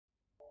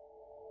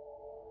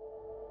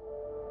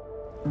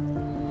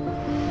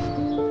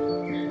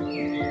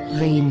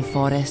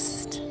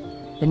Rainforest.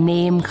 The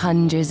name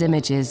conjures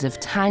images of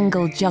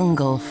tangled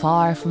jungle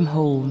far from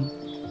home.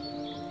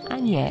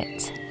 And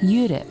yet,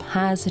 Europe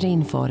has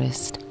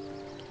rainforest.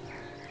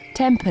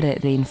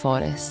 Temperate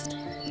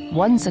rainforest,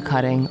 once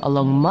occurring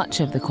along much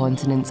of the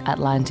continent's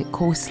Atlantic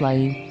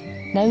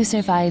coastline, now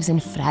survives in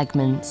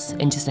fragments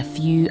in just a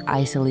few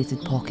isolated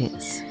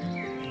pockets.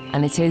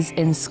 And it is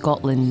in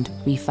Scotland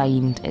we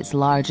find its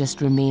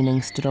largest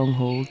remaining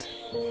stronghold.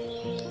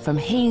 From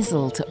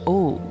hazel to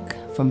oak,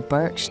 from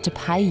birch to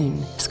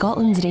pine,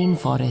 Scotland's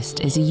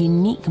rainforest is a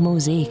unique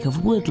mosaic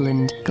of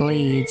woodland,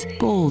 glades,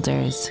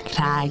 boulders,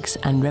 crags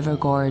and river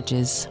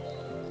gorges.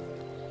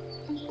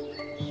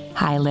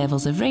 High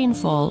levels of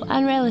rainfall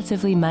and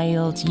relatively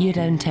mild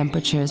year-round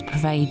temperatures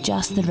provide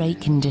just the right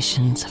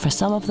conditions for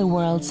some of the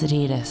world's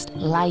rarest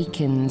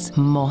lichens,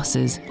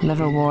 mosses,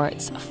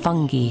 liverworts,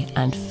 fungi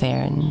and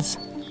ferns.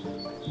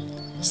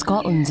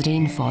 Scotland's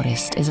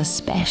rainforest is a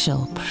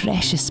special,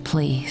 precious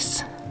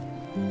place.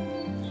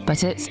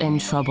 But it's in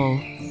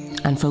trouble,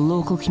 and for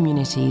local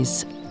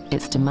communities,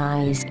 its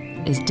demise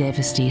is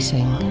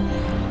devastating.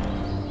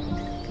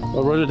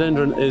 Well,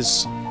 rhododendron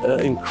is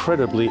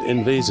incredibly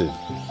invasive.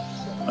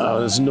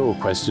 There's no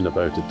question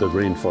about it. The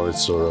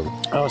rainforests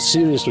are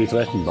seriously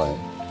threatened by it.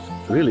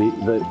 Really,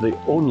 the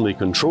only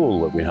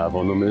control that we have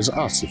on them is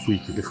us, if we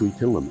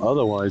kill them.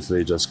 Otherwise,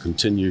 they just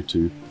continue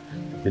to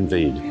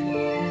invade.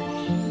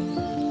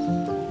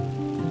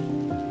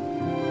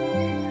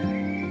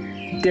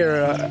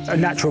 Deer are a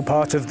natural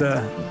part of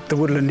the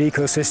woodland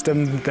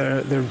ecosystem.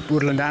 They're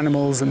woodland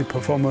animals and they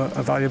perform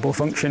a valuable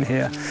function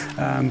here.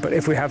 But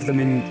if we have them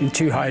in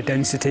too high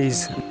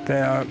densities,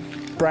 they are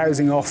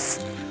browsing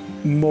off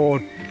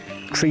more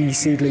tree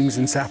seedlings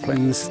and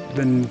saplings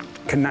than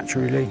can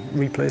naturally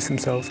replace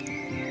themselves.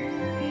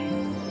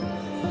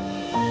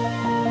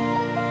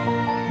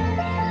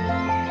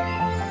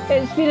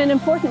 It's been an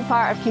important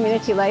part of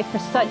community life for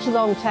such a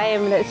long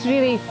time, and it's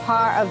really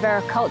part of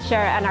our culture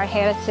and our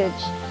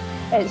heritage.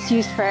 It's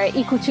used for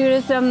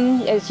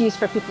ecotourism, it's used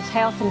for people's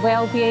health and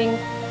well-being.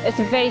 It's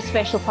a very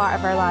special part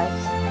of our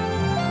lives.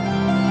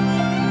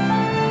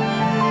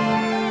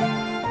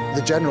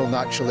 The general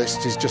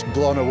naturalist is just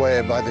blown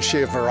away by the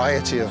sheer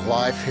variety of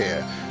life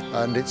here,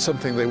 and it's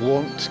something they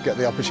won't get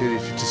the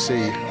opportunity to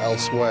see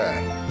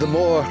elsewhere. The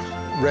more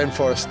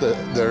rainforest that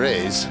there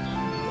is,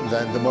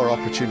 then the more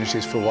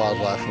opportunities for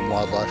wildlife and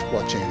wildlife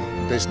watching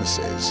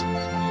businesses.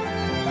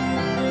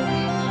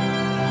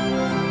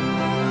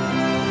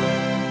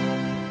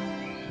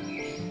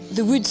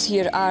 The woods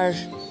here are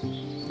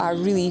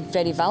really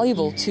very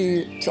valuable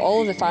to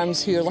all of the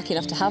farms who are lucky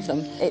enough to have them.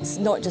 It's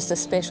not just a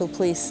special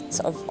place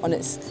sort of on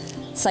its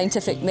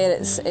scientific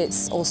merits,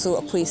 it's also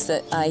a place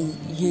that I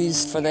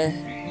use for the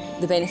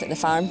benefit of the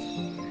farm.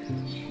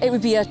 It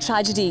would be a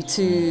tragedy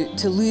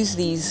to lose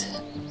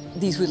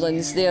these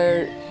woodlands.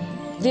 They're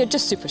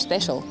just super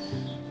special.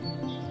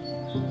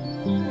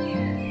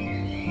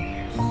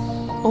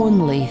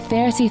 Only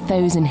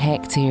 30,000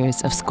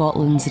 hectares of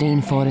Scotland's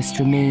rainforest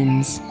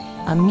remains,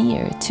 a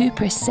mere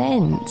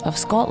 2% of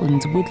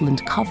Scotland's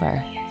woodland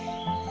cover.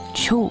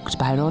 Choked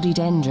by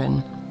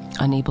rhododendron,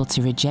 unable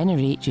to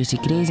regenerate due to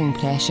grazing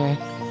pressure,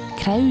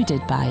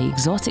 crowded by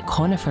exotic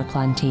conifer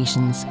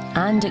plantations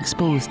and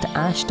exposed to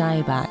ash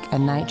dieback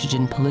and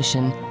nitrogen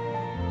pollution,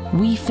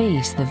 we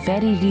face the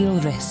very real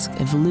risk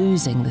of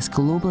losing this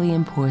globally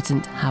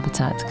important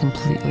habitat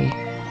completely.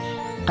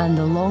 And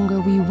the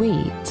longer we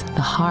wait,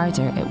 the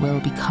harder it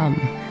will become.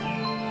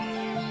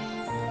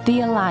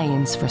 The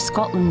Alliance for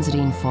Scotland's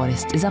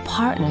Rainforest is a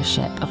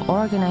partnership of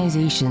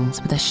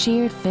organisations with a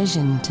shared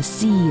vision to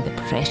see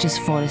the precious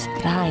forest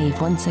thrive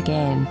once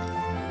again.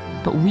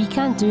 But we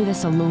can't do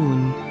this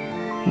alone.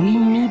 We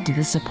need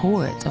the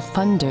support of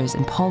funders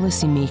and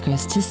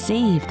policymakers to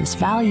save this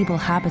valuable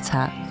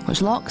habitat,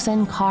 which locks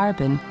in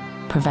carbon,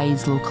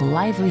 provides local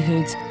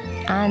livelihoods,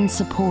 and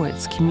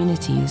supports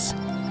communities.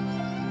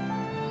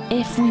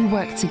 If we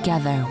work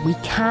together, we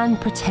can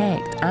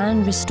protect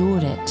and restore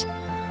it.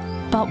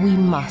 But we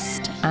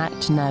must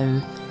act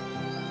now,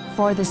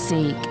 for the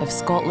sake of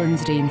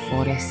Scotland's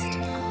rainforest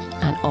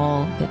and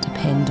all that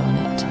depend on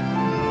it.